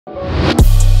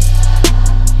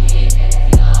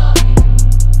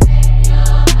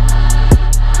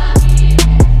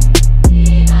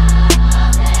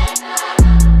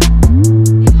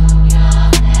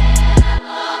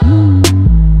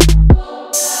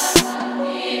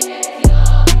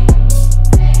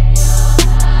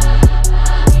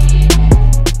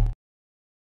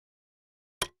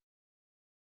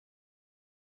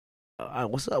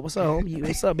What's up? What's up, homie?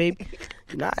 What's up, babe?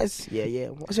 Nice. Yeah.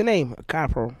 What's your name?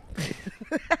 Carpo.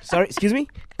 Sorry, excuse me?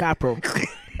 Carpo.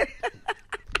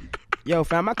 Yo,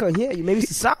 fam, I can't hear you. Maybe it's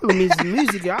the sound of music.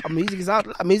 Music is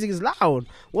out. Music is loud.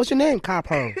 What's your name,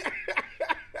 Carpo?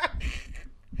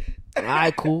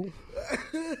 Alright, cool.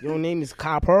 Your name is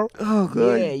Carpo? Oh,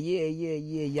 good.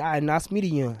 Yeah. Nice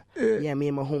meeting you. Yeah, me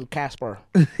and my home, Cassper.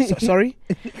 Sorry?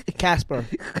 Cassper.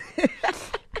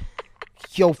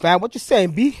 Yo, fam, what you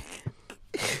saying, B?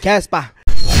 Cassper.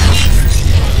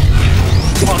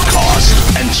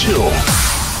 Podcast and chill.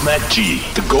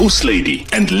 MacG, the Ghost Lady,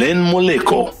 and Len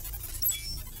Moleko.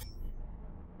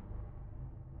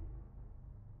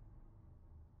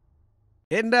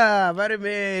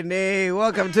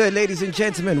 Welcome to it, ladies and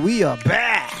gentlemen. We are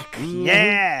back.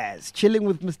 Yes, chilling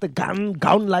with Mr.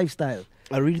 Gown Lifestyle.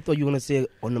 I really thought you were going to say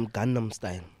on them Gundam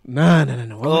style. No. Why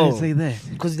would I say that?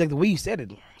 Because it's like the way you said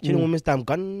it. Chilling with Mr.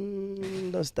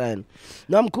 Gundam style.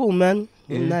 No, I'm cool, man.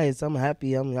 I'm nice. I'm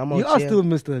happy. I'm out You are here. still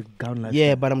Mr. Gown Lifestyle.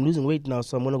 Yeah, but I'm losing weight now,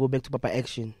 so I'm going to go back to Papa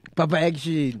Action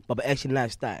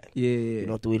lifestyle. Yeah. You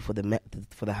know, to wait for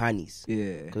the honeys.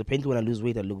 Yeah. Because apparently when I lose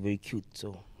weight, I look very cute.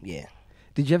 So, yeah.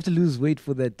 Did you have to lose weight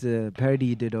for that parody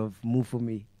you did of Move For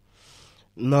Me?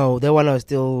 No, that one I was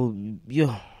still,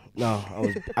 No,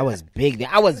 I was big there.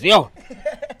 I was,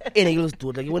 And it was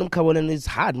dude, like when I'm coming in, it's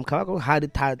hard. I'm coming hard,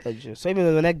 it's hard. So even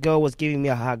when that girl was giving me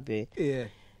a hug there, Yeah.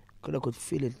 I could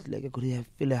feel it, like I could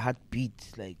feel a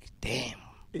heartbeat. Like, damn,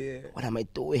 what am I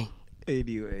doing?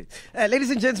 Anyway, ladies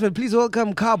and gentlemen, please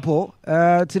welcome Carpo.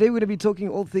 Today we're going to be talking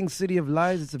all things City of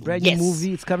Lies. It's a brand new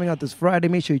movie. It's coming out this Friday.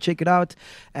 Make sure you check it out.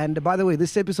 And by the way,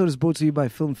 this episode is brought to you by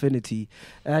Filmfinity.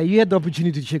 You had the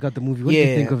opportunity to check out the movie. What did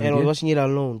you think of it? And I was watching it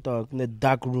alone, dog, in the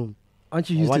dark room.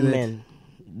 Aren't you used to that? One man,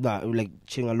 like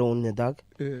chilling alone in the dark.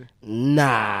 Yeah.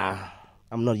 Nah,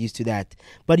 I'm not used to that.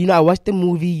 But I watched the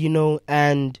movie,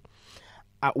 and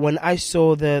when I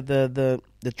saw the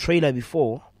trailer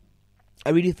before, I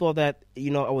really thought that,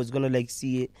 I was going to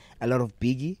see a lot of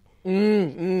Biggie.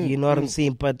 You know what I'm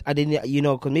saying? But I didn't,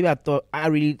 because maybe I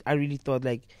really thought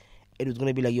like it was going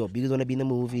to be like, Biggie's going to be in the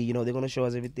movie, they're going to show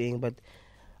us everything. But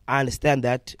I understand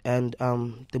that. And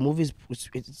the movie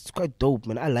it's quite dope,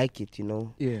 man. I like it,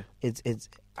 Yeah. It's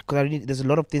because there's a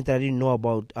lot of things that I didn't know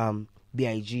about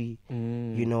BIG,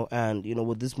 and,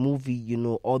 with this movie,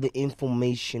 all the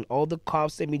information, all the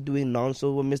cops that be doing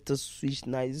nonsense with Mr. Switch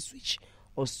Night. Switch?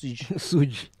 Or Suge.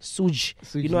 Suge.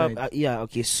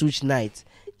 Suge Knight.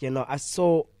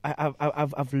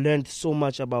 I've learned so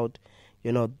much about,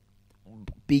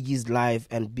 Biggie's life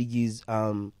and Biggie's,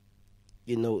 with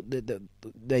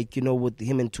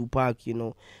him and Tupac,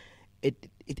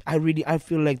 I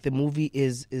feel like the movie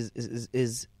is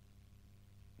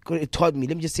it taught me.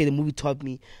 Let me just say the movie taught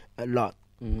me a lot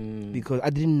because I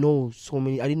didn't know so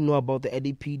many. I didn't know about the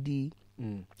LAPD.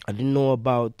 I didn't know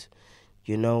about,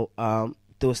 there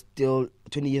was still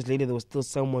 20 years later there was still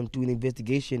someone doing an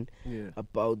investigation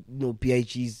about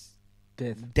BIG's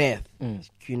death. And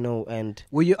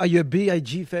are you a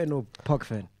BIG fan or Pac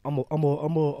fan? I'm a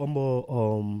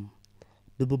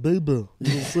the baby. You know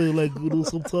what I'm saying? Like,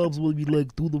 sometimes when we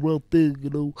do the right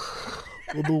thing,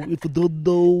 although if you don't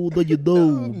know, then you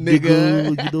know, nigga.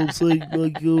 You know what I'm saying?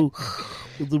 Like,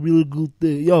 it's a really good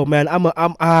thing. Yo, man, I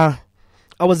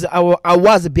was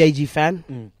a BIG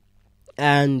fan,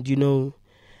 and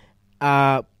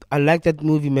I like that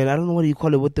movie, man. I don't know what you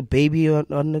call it, with the baby on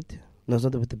it. No, it's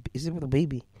not with the. Is it with the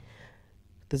baby?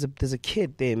 There's a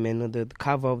kid there, man. On the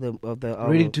cover of the album.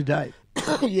 Ready to Die.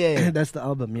 Yeah, that's the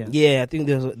album. Yeah. Yeah, I think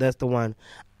that's the one.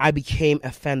 I became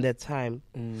a fan that time.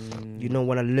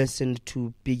 When I listened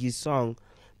to Biggie's song,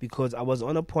 because I was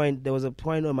on a point. There was a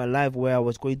point in my life where I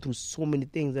was going through so many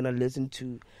things, and I listened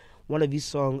to one of his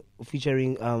songs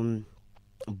featuring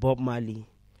Bob Marley.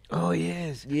 Oh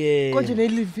yes, yeah. No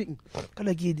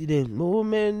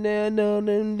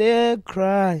women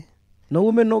cry. No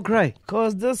women no cry.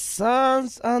 Cause the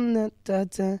sun's on the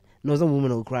No, it's not women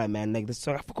no cry, man. Like the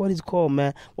song, I forgot what it's called,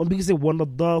 man. One Biggie said, "Wanna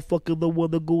die, fucking the one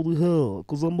that go to hell."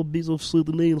 Cause I'm a piece of shit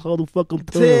and ain't how to fucking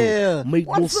tell. Make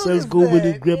no sense. Go in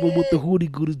and grab him with the hoodie,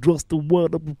 good as dress the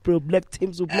word up with black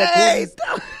Timbs with black hoodies.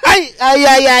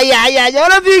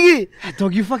 What a Biggie.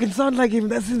 Dog, you fucking sound like him.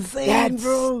 That's insane,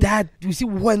 bro. You see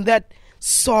when that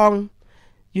song,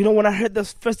 when I heard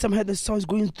this first time, I heard the song, is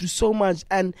going through so much,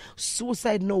 and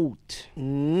Suicide Note.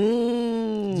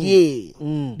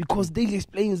 Because they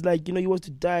explains like, he wants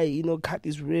to die, cut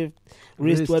his wrist,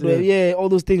 whatever, all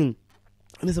those things.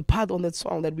 And there's a part on that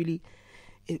song that really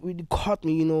caught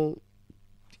me,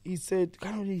 He said,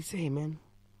 can't really say, man.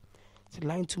 He said,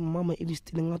 lying to mama, even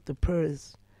stealing out the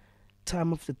purse,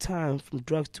 time after time, from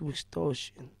drugs to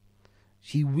extortion.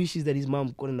 He wishes that his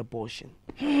mom got an abortion.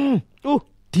 Oh,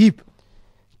 deep.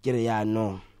 Yeah,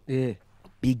 no. Yeah.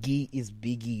 Biggie is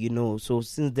Biggie, you know. So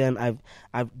since then, I've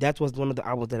that was one of the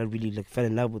albums that I really like fell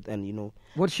in love with, and you know.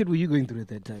 What shit were you going through at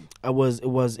that time? It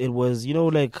was you know,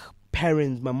 like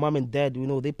parents, my mom and dad, you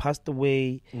know, they passed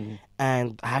away,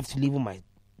 and I have to live with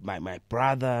my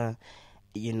brother,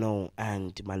 you know,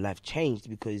 and my life changed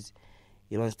because.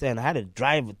 You understand? I had a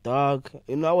driver, dog.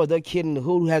 You know, I was that kid in the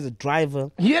hood who has a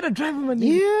driver. You had a driver, man.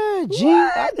 Yeah, G.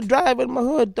 I had a driver in my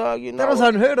hood, dog. You know, That was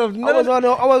unheard of. I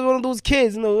was one of those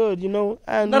kids in the hood, you know.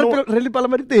 And Really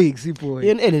Palamari taxi, boy.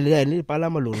 I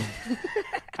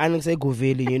didn't say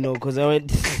Goveli, you know, because I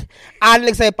went. I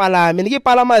didn't say Palama. And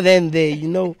Palama then there, you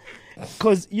know.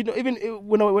 Because, you know, even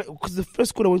when because the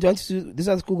first school I went to this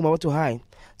other school, I went to high.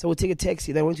 So I would take a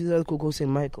taxi. Then I went to the other school, go St.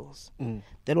 Michael's.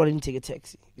 Then I didn't take a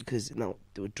taxi because now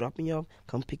they would drop me off,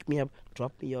 come pick me up,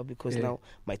 drop me off because now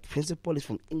my principal is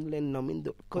from England. I'm in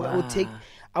the because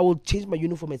I would change my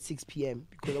uniform at 6 p.m.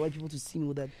 because I want people to see me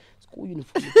with that school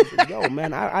uniform. Yo,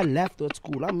 man, I left that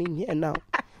school. I'm in here now.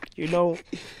 You know,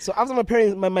 so after my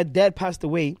parents, my dad passed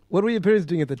away. What were your parents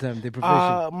doing at the time? Their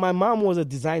profession? My mom was a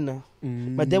designer.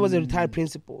 My dad was a retired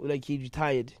principal. Like he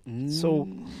retired. So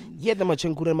he had the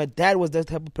machankura. My dad was that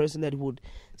type of person that would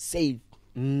save.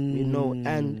 You know,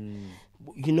 and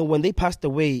you know when they passed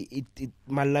away,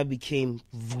 my life became.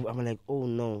 I'm like, oh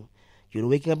no. You know,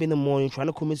 waking up in the morning trying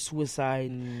to commit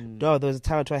suicide. Dog, there was a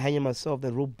time I tried hanging myself.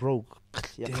 The rope broke.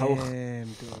 Damn,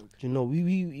 dog. You know, we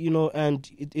you know, and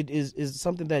it is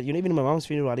something that, you know, even in my mom's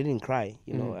funeral, I didn't cry.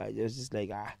 You know, I was just like,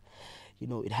 you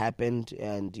know, it happened,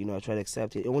 and you know, I tried to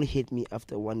accept it. It only hit me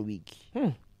after 1 week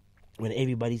when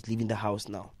everybody's leaving the house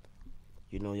now.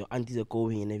 You know, your aunties are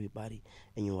going and everybody,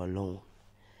 and you're alone,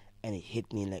 and it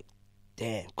hit me like,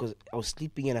 damn, because I was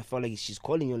sleeping and I felt like she's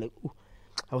calling you, like, ooh.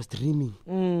 I was dreaming.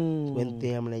 Went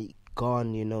there, I'm like,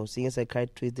 gone, you know. Seeing a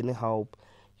psychiatrist didn't help,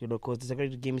 you know, because the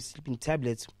psychiatrist gave me sleeping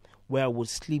tablets where I would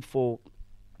sleep for,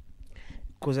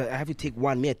 because I have to take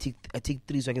one. I take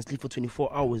 3 so I can sleep for 24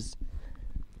 hours.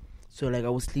 So, like, I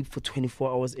would sleep for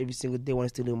 24 hours every single day when I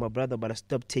still live with my brother, but I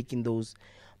stopped taking those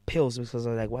pills because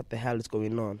I was like, what the hell is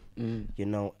going on? You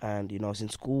know, and, you know, I was in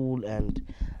school and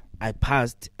I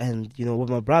passed, and, you know, with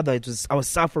my brother, I was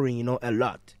suffering, you know, a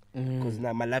lot. Because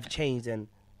now my life changed and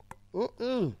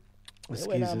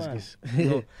Excuse. You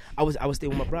know, I was staying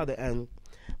with my brother and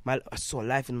I saw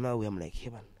life in another way. I'm like, hey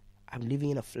man, I'm living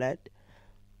in a flat.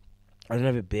 I don't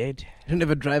have a bed. You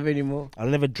never drive anymore. I'll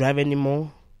never drive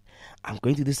anymore. I'm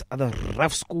going to this other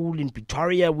rough school in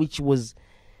Pretoria, which was,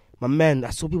 my man,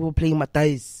 I saw people playing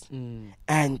matais.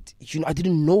 And, you know, I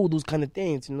didn't know those kind of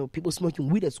things. You know, people smoking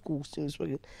weed at school,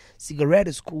 smoking cigarette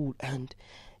at school, and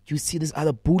you see this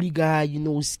other bully guy, you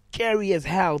know, scary as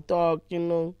hell, dog, you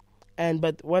know. And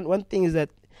but one thing is that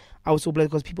I was so blessed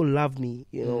because people love me,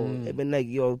 you know. I've been like,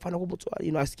 yo,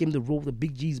 you know, I came to roll with the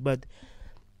big G's, but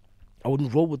I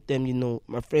wouldn't roll with them, you know.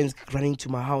 My friends running to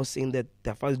my house saying that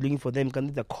their father's looking for them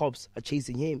because the cops are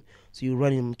chasing him. So you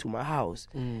run him to my house.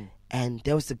 And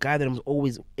there was the guy that I was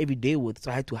always every day with,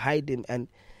 so I had to hide him. And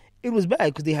it was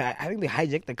bad because I think they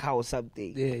hijacked the car or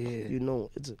something. Yeah. You know,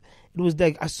 it was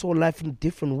like I saw life in a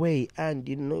different way. And,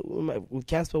 you know, when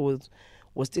Cassper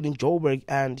was still in Joburg,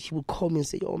 and he would call me and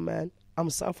say, yo, man, I'm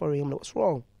suffering. I'm like, what's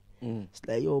wrong? It's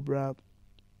like, yo, bro,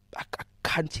 I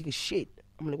can't take a shit.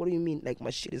 I'm like, what do you mean? Like, my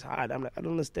shit is hard. I'm like, I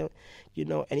don't understand, you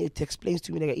know. And it explains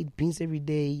to me, like, I eat beans every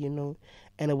day, you know,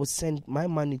 and I would send my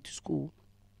money to school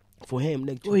for him.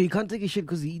 Like, he can't take a shit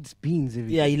because he eats beans every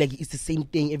day. Yeah, he like it's the same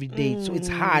thing every day, so it's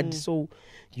hard. So,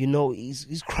 you know,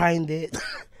 he's crying there,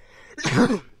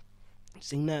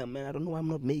 saying, nah, man, I don't know why I'm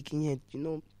not making it, you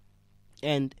know.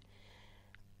 And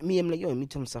me, I'm like, yo,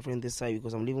 I'm suffering this side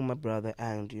because I'm living with my brother,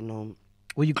 and, you know.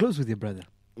 Were you close with your brother?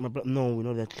 No, we're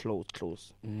not that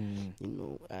close. You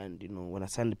know, and, you know, when I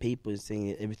signed the papers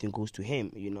saying everything goes to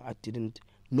him, you know, I didn't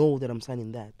know that I'm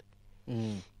signing that.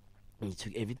 And he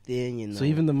took everything, you know. So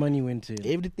even the money went to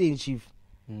everything, chief.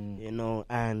 You know,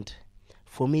 and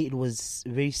for me it was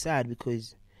very sad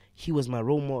because he was my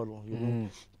role model, you know.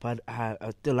 But I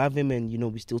still love him, and, you know,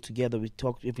 we're still together. We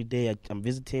talk every day. I'm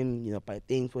visiting, you know, buy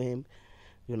things for him,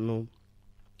 you know.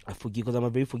 I forgive because I'm a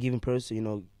very forgiving person, you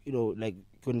know, like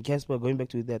when Cassper, going back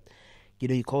to that, you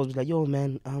know, he calls me like, yo,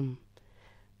 man, my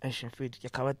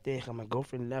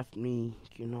girlfriend left me,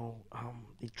 you know,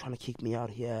 they're trying to kick me out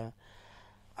here.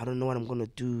 I don't know what I'm going to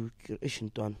do.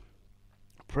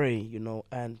 Pray, you know,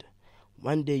 and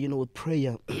one day, you know, with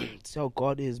prayer, it's how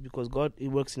God is, because God, he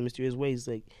works in mysterious ways.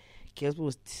 Like, Cassper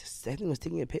was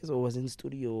taking a piss or was in the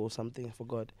studio or something, I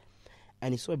forgot.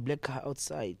 And he saw a black car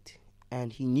outside,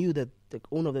 and he knew that the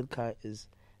owner of that car is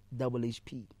double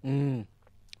HP.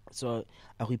 So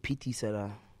I repeat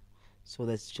said so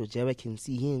that Jojaba can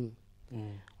see him.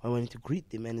 I went to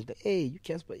greet him and he's like, hey, you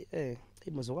Cassper, hey,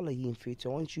 Mazwala here in future.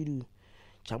 I want you to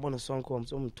jump on a song called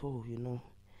Some Toe, you know.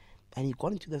 And he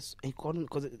got into the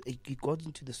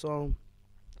song,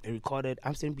 he recorded.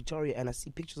 I'm staying in Pretoria and I see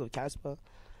pictures of Cassper,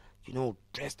 you know,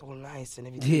 dressed all nice and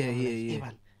everything.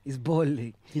 Yeah. He's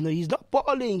balling. You know, he's not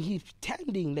balling, he's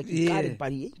pretending like he got it,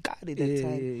 but he ain't got it that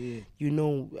time. Yeah. You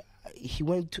know, I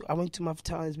went to my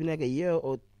town. It's been like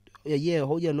a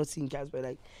whole year not seeing Cassper.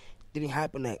 Like, didn't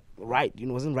happen like right. You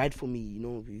know, it wasn't right for me. You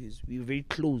know, because we were very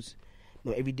close.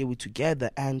 You know, every day we're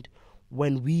together. And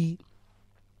when he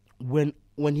went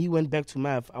back to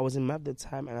math, I was in math that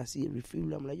time, and I see a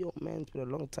refill. I'm like, yo, man, it's been a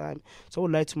long time. So I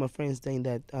would lie to my friends saying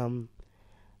that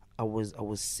I was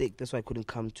sick. That's why I couldn't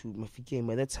come to my game.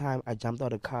 By that time, I jumped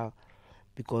out of the car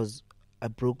because I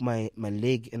broke my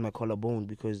leg and my collarbone,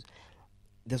 because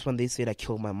that's when they said I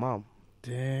killed my mom.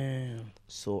 Damn.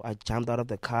 So I jumped out of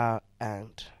the car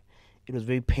and it was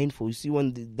very painful. You see,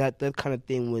 when that kind of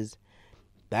thing was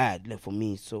bad, like, for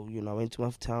me. So, you know, I went to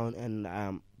my town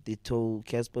and they told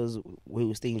Casper's where he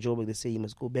was staying in Joburg, they say he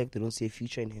must go back. They don't see a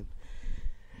future in him.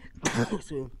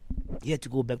 So he had to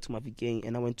go back to Mafeking,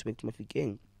 and I went back to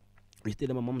Mafeking. We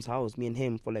stayed at my mom's house, me and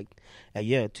him, for like a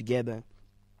year together.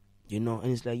 You know,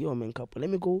 and it's like, yo, man, couple, let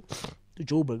me go to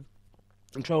Joburg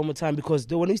and try one more time, because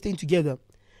when we staying together,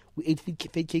 we ate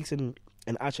fake cakes and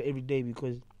Archer every day,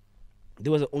 because they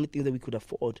was the only thing that we could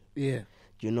afford. Yeah.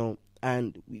 You know,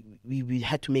 and we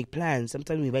had to make plans.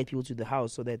 Sometimes we invite people to the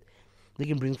house so that they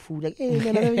can bring food. Like,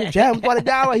 hey, man, jam,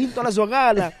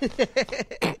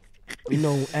 you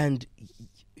know, and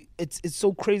it's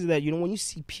so crazy that, you know, when you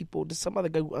see people, there's some other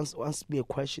guy who asked me a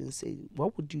question and say,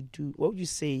 what would you do? What would you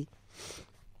say?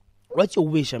 What's your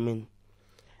wish? I mean,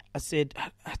 I said,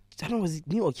 I don't know, was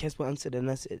it me or Cassper answered, and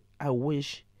I said, I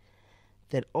wish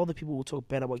that all the people who talk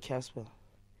bad about Cassper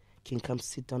can come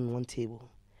sit down on one table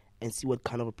and see what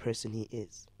kind of a person he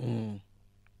is.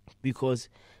 Because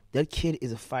that kid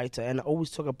is a fighter, and I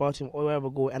always talk about him wherever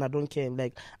I go, and I don't care.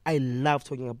 Like, I love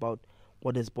talking about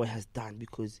what this boy has done,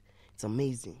 because it's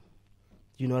amazing.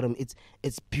 You know what I mean?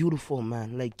 It's beautiful,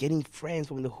 man. Like, getting friends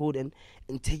from the hood and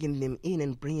taking them in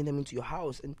and bringing them into your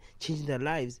house and changing their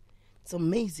lives. It's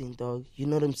amazing, dog. You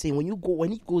know what I'm saying?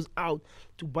 When he goes out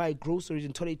to buy groceries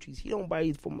and toiletries, he don't buy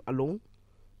it from alone.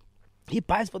 He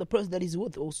buys for the person that he's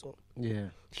with also. Yeah.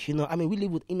 You know, I mean, we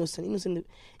live with Innocent.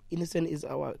 Innocent is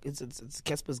it's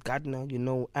Casper's gardener, you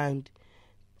know, and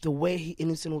the way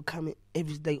Innocent will come in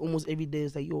every day, almost every day,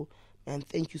 is like, yo, man,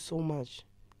 thank you so much.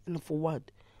 And for what?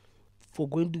 For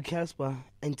going to Cassper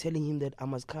and telling him that I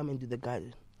must come and do the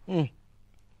garden. I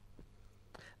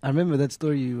remember that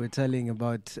story you were telling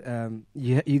about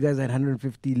you guys had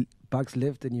 $150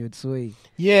 left and you had soy.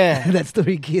 Yeah. That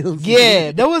story kills.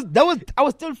 Yeah, that was I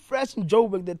was still fresh in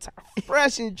Joburg that time.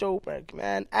 Fresh in Joburg,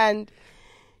 man. And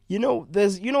you know,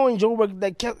 in Joburg,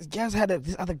 like, Cass had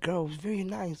this other girl, was very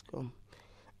nice girl.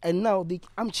 And now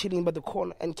I'm chilling by the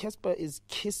corner and Cassper is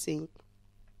kissing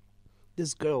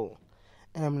this girl.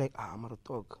 And I'm like, I'm gonna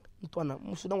talk.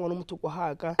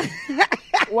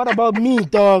 What about me,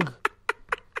 dog?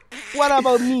 What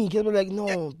about me? Cassper like,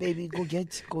 no, baby, go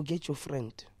get your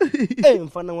friend. Hey,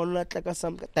 mfana ngwana tlaka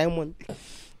some diamond.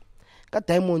 Ka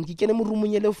diamond, ki kene mo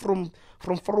room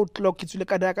from 4 o'clock ke tsule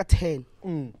ka da ka 10.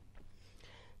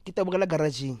 Ke tabogela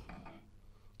garage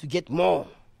to get more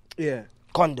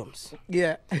condoms.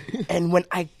 Yeah. And when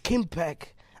I came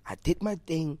back, I did my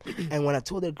thing, and when I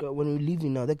told that girl, when we're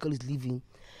leaving now, that girl is leaving,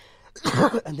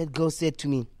 and that girl said to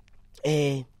me,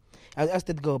 I asked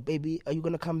that girl, baby, are you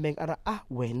gonna come back?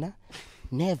 When?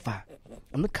 Never.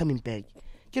 I'm not coming back.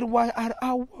 Get why?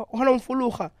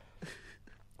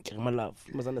 My love,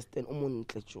 you must understand. Man,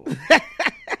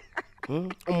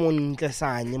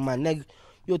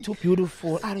 you're too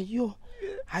beautiful.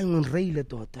 I'm a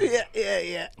daughter.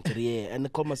 Yeah. And I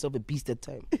call myself a beast that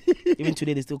time. Even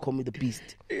today, they still call me the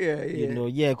beast. You know,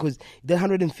 because the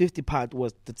 150 part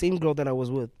was the same girl that I was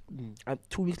with. And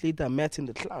 2 weeks later, I met in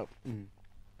the club.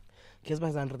 Guess my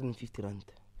 150 rand.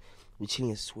 We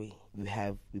chilling a sway.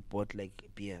 We bought like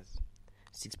beers,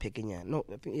 6-pack in here. No,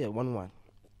 I think 1.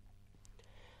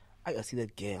 I see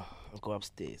that girl. I go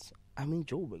upstairs. I'm in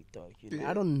Joburg, dog. You know?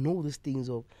 I don't know these things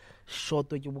of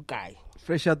short guy.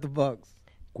 Fresh out the box.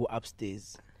 Go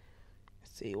upstairs.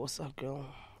 Say, what's up, girl?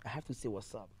 I have to say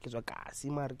what's up. Because I see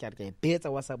my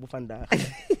better what's up.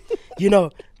 You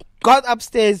know, got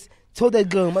upstairs, told that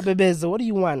girl, my baby, what do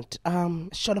you want?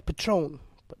 Shot of Patron.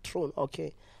 Patron,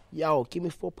 okay. Yo, give me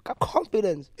 4. Got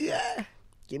confidence. Yeah.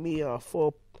 Give me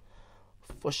 4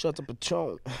 shots of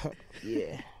Patron.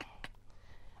 Yeah.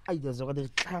 I just got the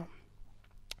clown.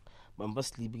 Mamba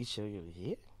sleep,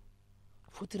 yeah.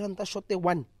 40 rand, I shot the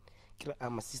one.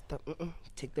 My sister,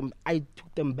 take them. I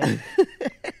took them back.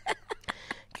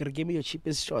 Give me your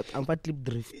cheapest shot. I'm fat lip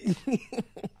drift.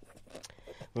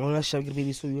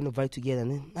 Baby, so we wanna vibe together.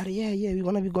 And then, yeah, we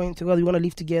wanna be going together. We wanna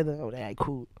live together. Oh, yeah,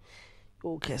 cool.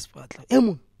 Oh, Cassper,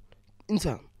 Emon,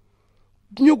 inside.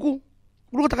 Nyuku,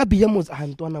 look at the Biamos.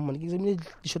 I'm to man. Give me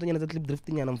the shot and that lip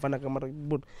drifting, and I'm fun.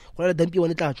 But what I don't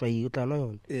want to touch, you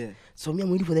know. Yeah. So I'm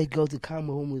waiting for that girl to come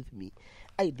home with me.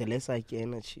 The less I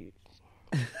can achieve.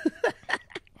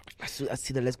 I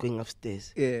see the less going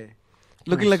upstairs. Yeah.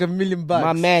 Looking like $1 million.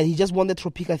 My man, he just won the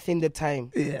Tropica thing that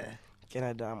time. Yeah.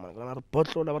 Canada, man. Gonna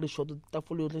bottle about the shot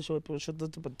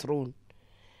the patron.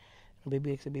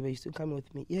 Baby, I said, baby, you still coming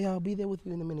with me? Yeah, I'll be there with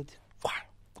you in a minute.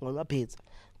 On my page,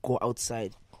 go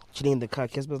outside, chilling in the car.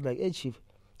 Casper's like, hey, chief,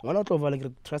 one out of like,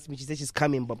 trust me. She said she's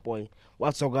coming, but boy,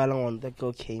 what's so going on? That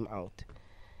girl came out.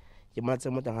 You might say,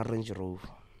 I'm Range Rover.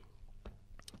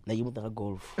 Now you want a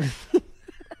Golf.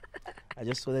 I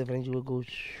just saw that Range Rover go.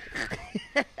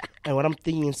 And what I'm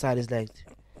thinking inside is like,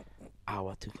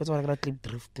 what? Because I'm gonna keep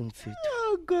drifting fit.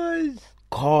 Oh gosh.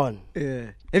 Gone. Yeah.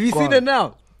 Have you seen her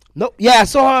now? No. Yeah, I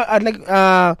saw her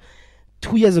like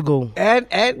 2 years ago. And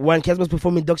when Cass was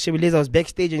performing Dr. Chevilles, I was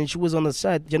backstage and she was on the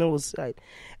side, general side,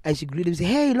 and she greeted me and said,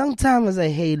 "Hey, long time." I was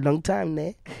like, "Hey, long time,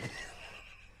 ne?" I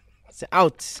said,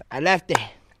 "Out." I left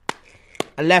there.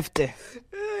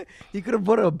 You could have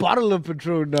bought a bottle of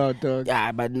Patron now, dog.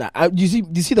 Yeah, but nah. You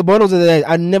see the bottles of that?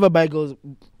 I never buy girls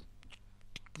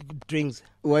drinks.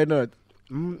 Why not?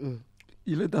 You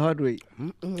learned the hard way.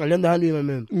 I learned the hard way, my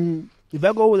man. If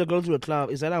I go with a girl to a club,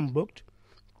 it's that I'm booked,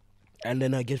 and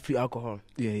then I get free alcohol.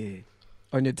 Yeah.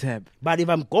 On your tab. But if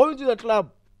I'm going to the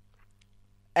club,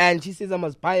 and she says I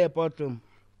must buy a bottle,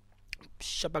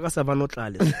 Shapaka Savannah,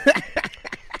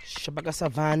 Shapaka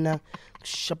Savannah,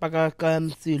 Shapaka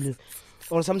Kamsil.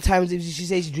 Or sometimes if she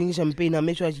says she's drinking champagne, I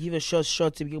make sure I give her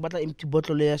shots. If you get an empty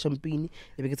bottle of champagne,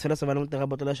 if you get a Savannah with a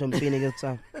bottle of champagne, get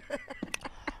some.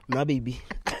 No, baby.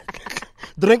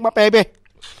 Drink, my baby.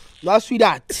 No,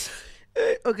 sweetheart.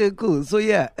 Okay, cool. So,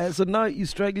 yeah. So now you're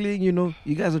struggling, you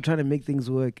guys are trying to make things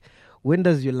work. When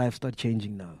does your life start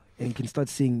changing now? And you can start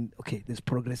seeing, okay, there's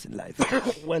progress in life.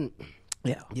 When?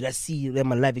 Yeah. Did I see that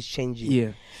my life is changing?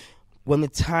 Yeah. When the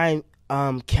time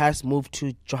Cass moved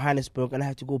to Johannesburg and I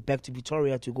had to go back to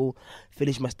Victoria to go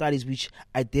finish my studies, which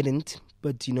I didn't,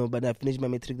 but I finished my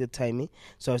matric that time.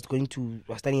 So I was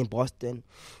studying in Boston,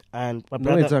 and my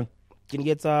brother can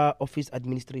get office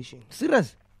administration.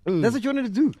 Serious? That's what you wanted to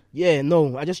do? Yeah,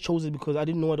 no, I just chose it because I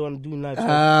didn't know what I want to do in life.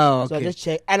 Okay. So I just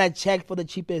checked, and I checked for the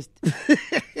cheapest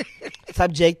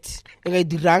subject.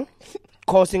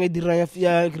 Course, and it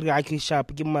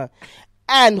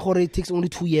takes only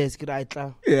 2 years.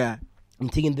 Yeah. I'm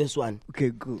taking this one.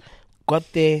 Okay, cool.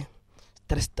 Got there,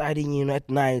 started studying, at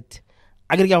night.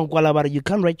 I gotta get about it. You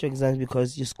can't write your exams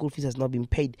because your school fees has not been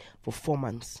paid for 4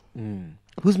 months.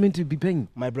 Who's meant to be paying?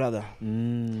 My brother.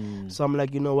 So I'm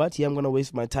like, you know what? Yeah, I'm gonna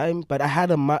waste my time. But I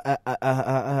had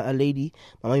a lady,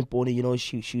 my mom Pony,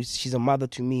 she's a mother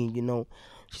to me,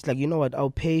 She's like, you know what?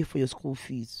 I'll pay for your school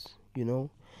fees,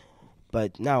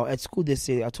 But now at school they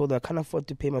say, I told her I can't afford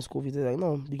to pay my school fees. They're like,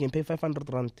 no, you can pay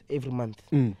 500 rand every month.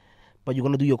 But you're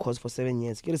going to do your course for 7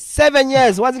 years. Get 7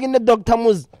 years. What's it in the Dr.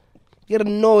 Muz? Get a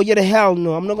no, get a hell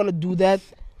no. I'm not going to do that.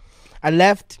 I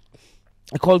left.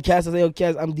 I called Cass. I said, "Oh,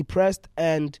 Cass, I'm depressed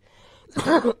and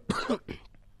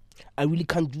I really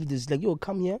can't do this." Like, yo,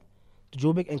 come here to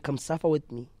Joburg and come suffer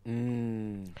with me.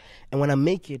 And when I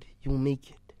make it, you'll make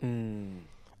it.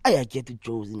 I get the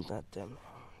Joes in that time.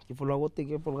 If you go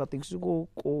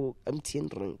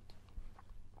MTN ring.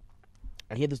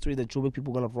 I hear the story that Joburg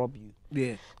people are going to rob you.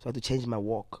 Yeah. So I had to change my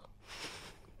walk.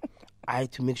 I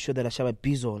had to make sure that I shove a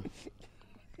bizon.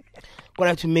 I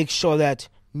have to make sure that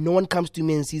no one comes to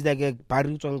me and sees like a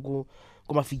barrito and go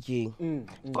mafiking.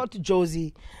 Got to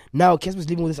Josie. Now Casper's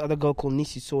living with this other girl called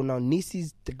Nisi. So now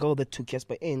Nisi's the girl that took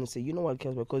Cassper in and said, "You know what,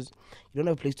 Cassper, because you don't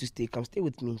have a place to stay, come stay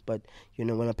with me. But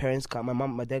when my parents come,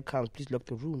 my dad comes, please lock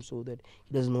the room so that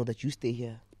he doesn't know that you stay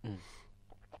here."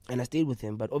 And I stayed with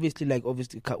him, but obviously, and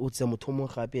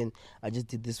I just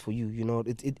did this for you, Yeah,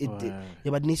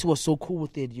 but Nisi was so cool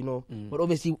with it, But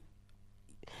obviously,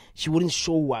 she wouldn't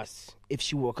show us if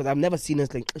she were, because I've never seen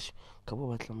us like,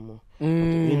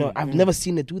 I've never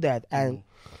seen her do that, and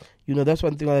that's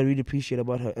one thing I really appreciate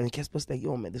about her. And Casper's like,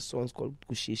 "Yo, man, this song's called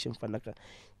Negotiation Fanaka.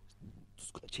 It's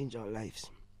gonna change our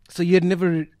lives." So you had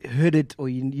never heard it, or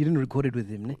you didn't record it with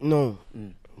him, ne? No,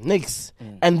 next,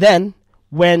 and then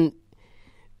when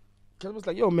Casper's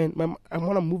like, "Yo, man, I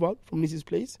want to move out from Nisi's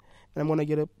place, and I want to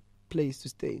get a place to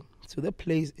stay. So that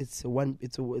place, it's a one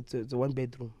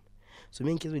bedroom. So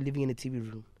me and kids were living in a TV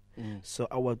room. So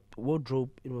our wardrobe,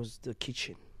 it was the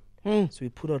kitchen. So we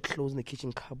put our clothes in the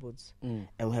kitchen cupboards, and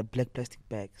we had black plastic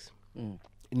bags.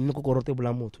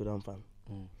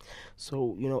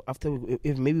 So after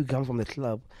if maybe we come from the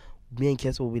club, me and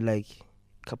Cassper will be like,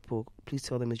 Carpo, please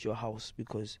tell them it's your house,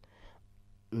 because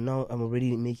now I'm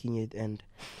already making it and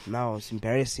now it's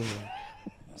embarrassing.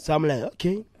 So I'm like,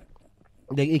 okay.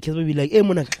 Cassper will be like, hey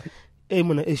Mona,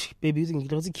 baby, using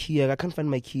key. I can't find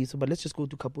my key, so but let's just go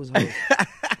to Carpo's house.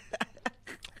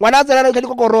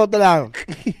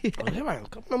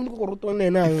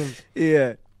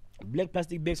 Yeah. Black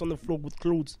plastic bags on the floor with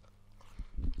clothes.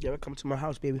 Yeah, come to my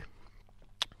house, baby.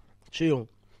 Chill.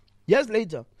 Years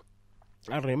later,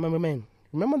 I remember, man.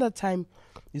 Remember that time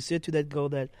you said to that girl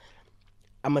that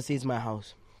I must say it's my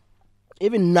house.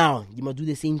 Even now, you must do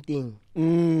the same thing.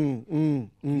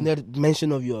 In that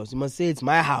mention of yours, you must say it's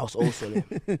my house also.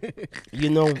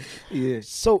 Yeah.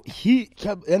 So he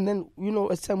kept, and then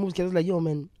as time moves, he was like, yo,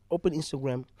 man, open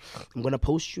Instagram. I'm gonna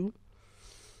post you.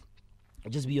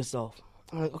 Just be yourself.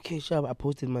 I'm like, okay, sure. I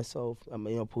posted myself. I'm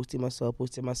posting myself,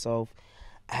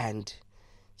 and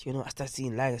I start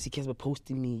seeing likes. I see Cassper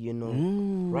posting me,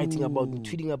 writing about me,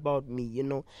 tweeting about me.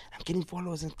 I'm getting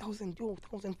followers and thousand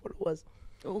followers.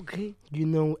 Okay.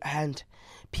 And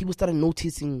people started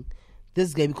noticing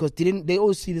this guy, because they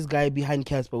always see this guy behind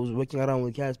Cassper who's working around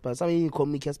with Cassper. Some even call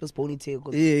me Casper's ponytail.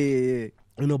 Yeah.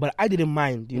 But I didn't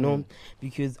mind,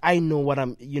 because I know what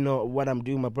I'm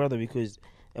doing, my brother, because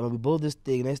and when we build this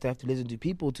thing, next I have to listen to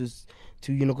people to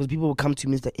because people will come to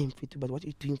me and say, hey, but what are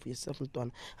you doing for yourself? I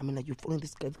mean, like, you're following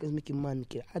this guy's making money.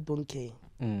 I don't care.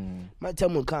 My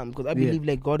time will come, because I believe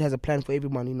like God has a plan for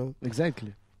everyone,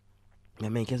 Exactly. My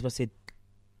man Cassper said,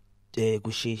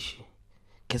 Gusheshi.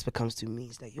 Cassper comes to me.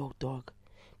 He's like, yo, dog,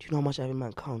 do you know how much I have in my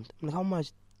account? I'm like, how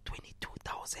much?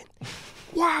 22,000.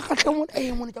 Wow,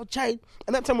 I want a child.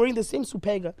 And that time we're in the same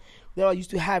Supega that I used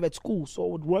to have at school. So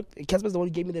it would work. Casper's the one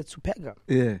who gave me that Supega.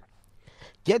 Yeah.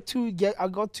 I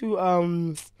got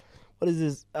to what is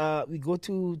this? We go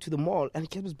to the mall, and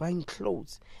Casper's buying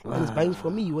clothes. Wow. And he's buying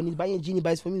for me. When he's buying a jean, he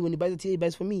buys for me. When he buys a tee, he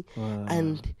buys for me. Wow.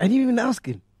 And you even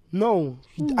asking? No,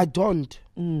 I don't.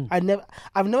 I've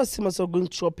never seen myself going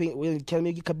shopping. Well, can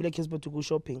maybe Kabila Cassper to go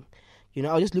shopping.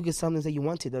 I'll just look at something and say, you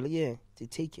want it? I'm like, yeah, they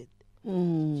take it.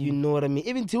 You know what I mean?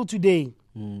 Even till today.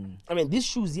 I mean, these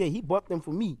shoes here, he bought them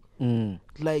for me.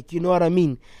 Like, you know what I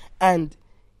mean? And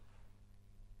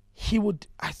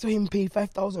I saw him pay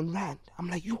 5,000 rand. I'm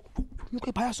like, you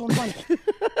can buy us on one.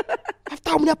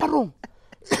 5,000 parong.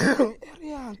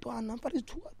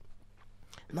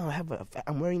 Now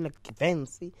I'm wearing like a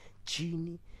fancy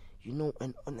genie,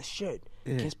 and on a shirt.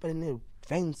 Cassper in a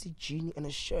fancy genie and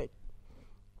a shirt.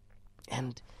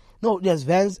 And no, there's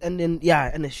Vans, and then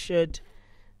and a shirt,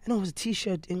 and it was a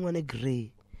t-shirt in one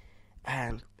gray,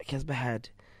 and Cassper had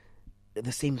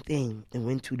the same thing and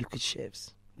went to Liquid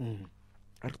Chefs.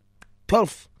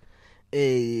 12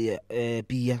 beer,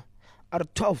 out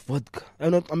of 12 vodka. I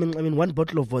mean 1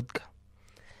 bottle of vodka.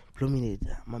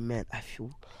 My man, I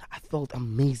felt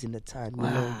amazing at the time.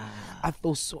 I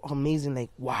felt so amazing,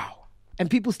 like wow. And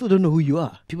people still don't know who you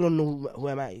are. People don't know who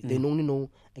am I. They only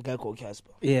know a guy called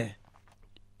Cassper. Yeah.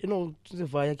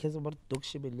 Via Cassper about dog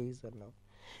shit now.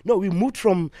 No, we moved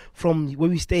from where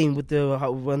we staying with the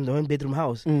 1 bedroom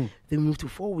house. Then we moved to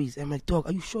 4 weeks. I'm like, dog,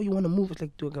 are you sure you want to move? It's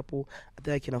like, dog, Carpo, I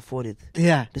think I can afford it.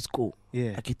 Yeah. Let's go.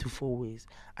 Yeah. I get to 4 ways.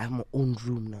 I have my own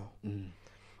room now.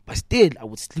 But still, I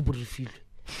would sleep with refill.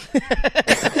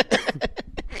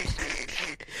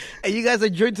 And you guys are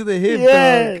joined to the hip,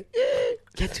 dog.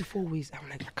 Get to 4 ways. I'm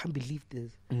like, I can't believe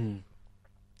this.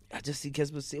 I just see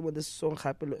Cassper say when this song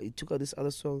happened, he took out this other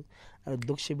song, and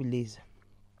Dog Shebe Laser.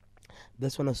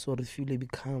 That's when I saw Refugee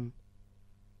become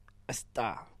a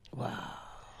star. Wow.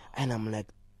 And I'm like,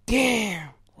 damn.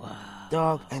 Wow.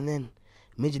 Dog. And then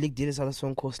Major League did this other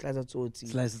song called Slicer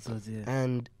Toti. Yeah.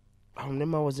 And I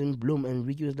remember I was in Bloom, and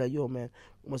Ricky was like, yo, man,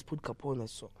 we must put Carpo on that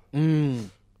song.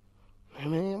 I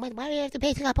mean, why do you have to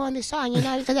put Carpo on the song?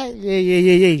 Yeah.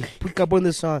 Put Carpo on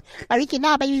the song. But Ricky,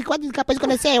 no, but what is Carpo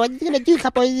going to say? What is he going to do,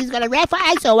 Carpo? He's going to rap for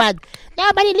us or what?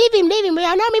 No, but leave him.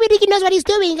 I know maybe Ricky knows what he's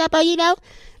doing, Carpo,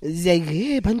 He's like,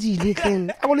 hey,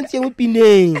 Banji, I want to see what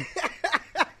name.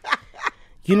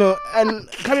 And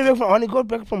coming back when I got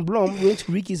back from Blom, we went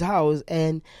to Ricky's house,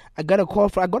 and I got a call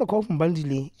from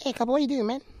Bandile. Hey, Carpo, what you doing,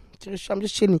 man? I'm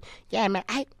just chilling. Yeah, man.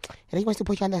 He wants to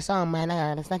put you on the song, man.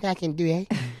 There's nothing I can do,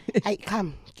 eh?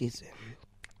 Come. Kids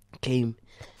came,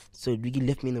 So Ricky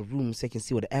left me in the room so I can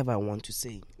see whatever I want to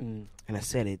say. And I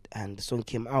said it, and the song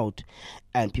came out,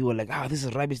 and people were like, this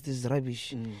is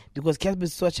rubbish. Because Cassper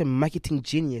is such a marketing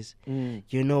genius.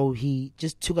 You know, he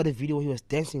just took out a video where he was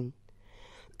dancing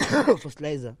for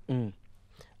Slicer.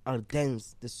 Our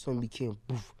dance, the song became,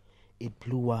 poof, it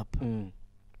blew up.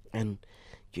 And,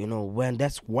 you know,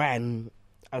 that's when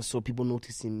I saw people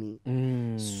noticing me.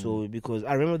 So because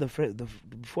I remember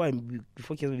before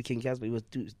Cassper became Cassper, he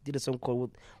did a song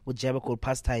called with Jabba called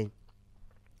Pastime,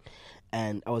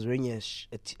 and I was wearing a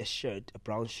shirt, a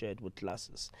brown shirt with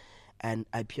glasses, and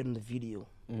I appeared in the video.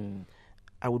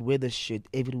 I would wear the shirt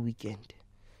every weekend,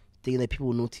 thinking that people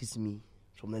would notice me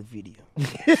from that video.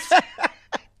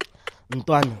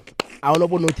 Ntwana, I will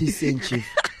not notice Chief.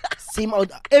 Same out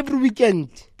every weekend.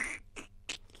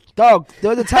 Dog, there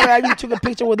was a time I even took a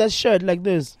picture with that shirt like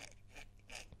this.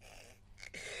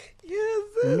 Yes.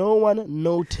 No one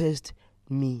noticed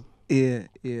me. Yeah.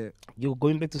 You're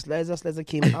going back to Slicer. Slicer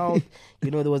came out.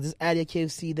 You know, there was this ad at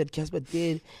KFC that Cassper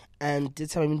did. And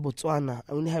this time I'm in Botswana.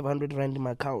 I only have 100 rand in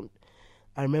my account.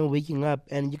 I remember waking up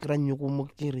and you can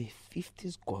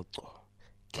 50s goto.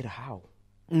 Get how?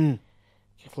 Cassper.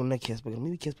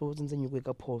 Maybe Cassper wasn't saying you wake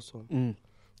up also.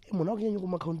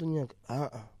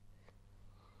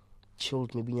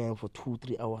 Chilled maybe for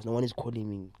 2-3 hours. No one is calling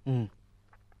me.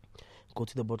 Go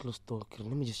to the bottle store.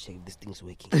 Let me just check if this thing's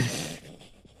working.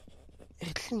 I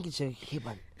think it's a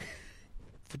heban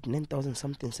for 9,000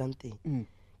 something.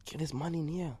 Okay, there's money in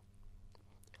here,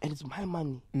 and it's my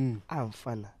money. I'm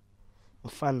fana.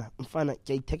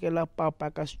 Take a la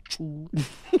papa chu.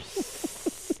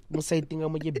 Must I think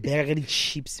I'm gonna get buried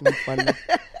chips.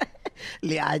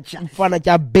 Mfana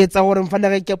kya betsa hore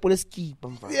mfana ke police keep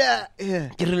mfana. Yeah.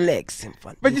 Relax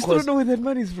mfana. But you still don't know where that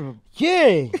money is from.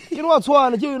 Yeah. You know what's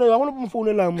one? You know I want to put my phone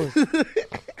in line.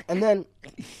 And then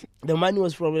the money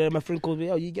was from my friend called me.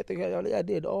 Oh, you get the guy? I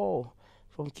did. Oh,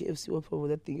 from KFC or from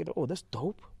that thing. Oh, that's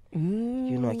dope. You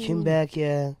know, I came back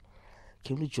here,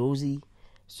 came to Josie.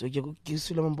 So you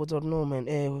no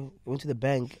man. Went to the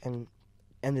bank and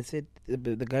they said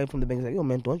the guy from the bank was like, yo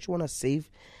man, don't you want to save?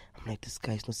 I'm like, this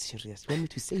guy is not serious. You want me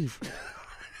to save?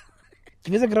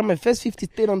 Give us a gram my first 50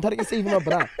 stayed on target save my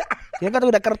bra. You got to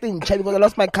do the card thing because I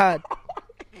lost my card.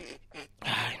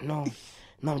 No,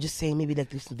 I'm just saying maybe like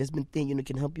this investment thing, you know,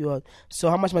 can help you out. So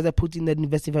how much must I put in that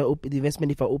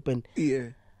investment if I open?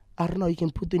 Yeah. I don't know, you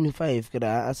can put 25.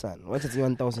 What's it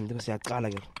 1,000? Because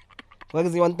what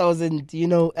is 1,000, you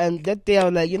know? And that day I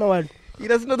was like, you know what? He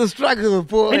doesn't know the struggle,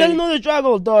 boy. He doesn't know the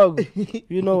struggle, dog.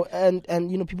 You know, and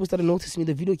you know, people started noticing me.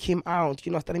 The video came out.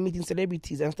 You know, I started meeting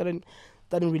celebrities. I started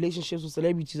relationships with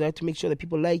celebrities. I had to make sure that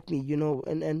people like me, you know,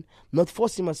 and not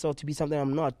forcing myself to be something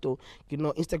I'm not. Though, you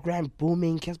know, Instagram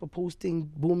booming, Cassper posting,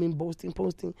 booming, posting,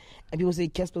 and people say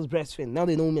Casper's best friend. Now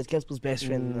they know me as Casper's best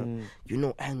friend. You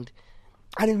know, and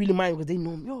I didn't really mind because they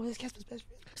know me. Yo, that's Casper's best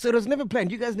friend. So it was never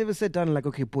planned. You guys never sat down like,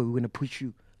 okay, boy, we're gonna push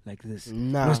you like this.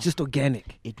 Nah. It was just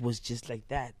organic. It was just like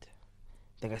that.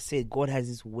 Like I said, God has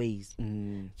his ways,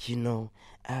 you know,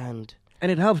 and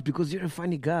it helps because you're a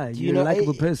funny guy. You're a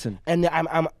likable person, and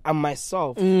I'm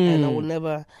myself, and I will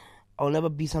never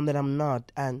be something that I'm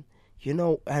not. And you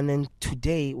know, and then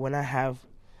today when I have,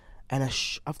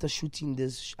 after shooting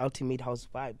this Ultimate House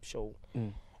Vibe show,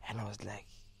 and I was like,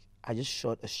 I just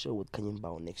shot a show with Kanye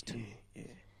Bao next to me,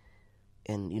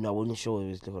 and you know, I wasn't sure it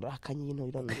was like, Kanye, you know,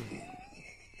 you don't know.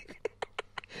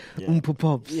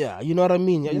 Yeah, you know what I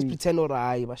mean? I just pretend you're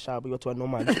to a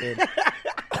normal friend.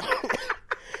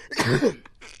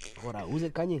 Who's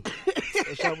it, Kanye?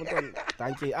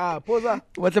 Thank you. Posa.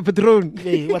 What's a patron?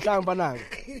 You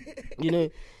know,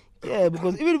 yeah,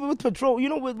 because even with patrol, you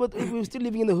know, we were still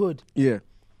living in the hood. Yeah.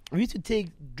 We used to take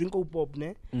Drinko Pop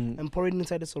and pour it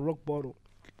inside a rock bottle.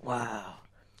 Wow.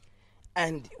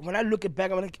 And when I look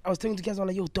back, I was telling the guys, I'm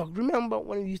like, yo, dog, remember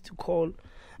when we used to call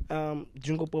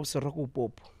Drinko Pop Soroko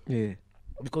Pop? Yeah.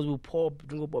 Because we pour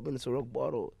Drinko Pop in a Sorok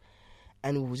bottle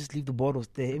and we would just leave the bottles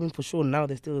there. Even for sure now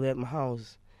they're still there at my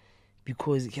house.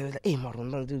 Because he was like, hey,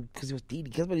 Maron, because he was deep.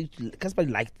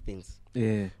 Cassper liked things.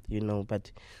 Yeah. You know,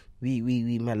 but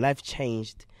my life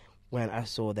changed when I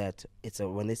saw that it's a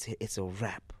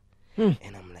rap.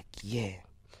 And I'm like, yeah,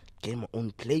 get my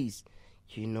own place,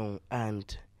 you know,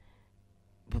 and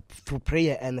through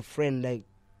prayer and a friend like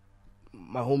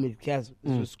my homie Cass,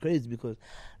 it was crazy because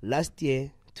last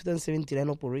year, 2017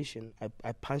 operation,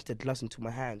 I punched a glass into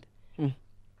my hand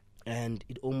and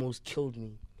it almost killed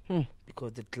me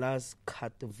because the glass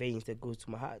cut the veins that goes to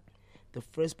my heart. The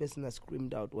first person that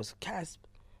screamed out was Cass.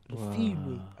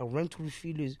 Refilwe. I went to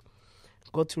Refilwe's,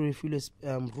 got to Refilwe's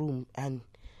room and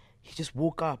he just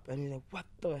woke up and he's like, what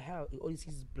the hell? All he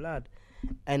sees is blood.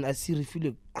 and I see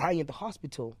Refugio crying at the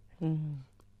hospital.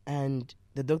 And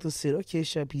the doctor said, okay,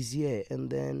 Sharp, he's here. And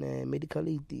then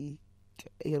medically,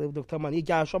 Dr. Man,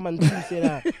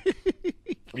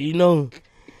 you know.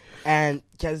 And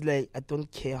Kaz like, I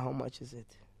don't care how much is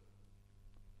it.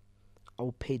 I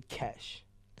will pay it cash.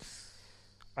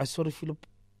 I saw Refugio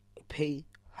pay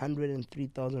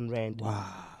 103,000 rand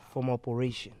for my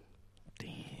operation. Damn.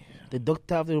 The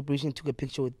doctor after the operation took a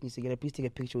picture with me. Said, "Can I please take a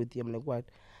picture with you?" I'm like, "What?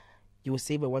 You were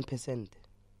saved by 1%.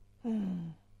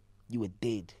 You were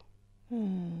dead."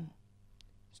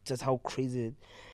 It's just how crazy.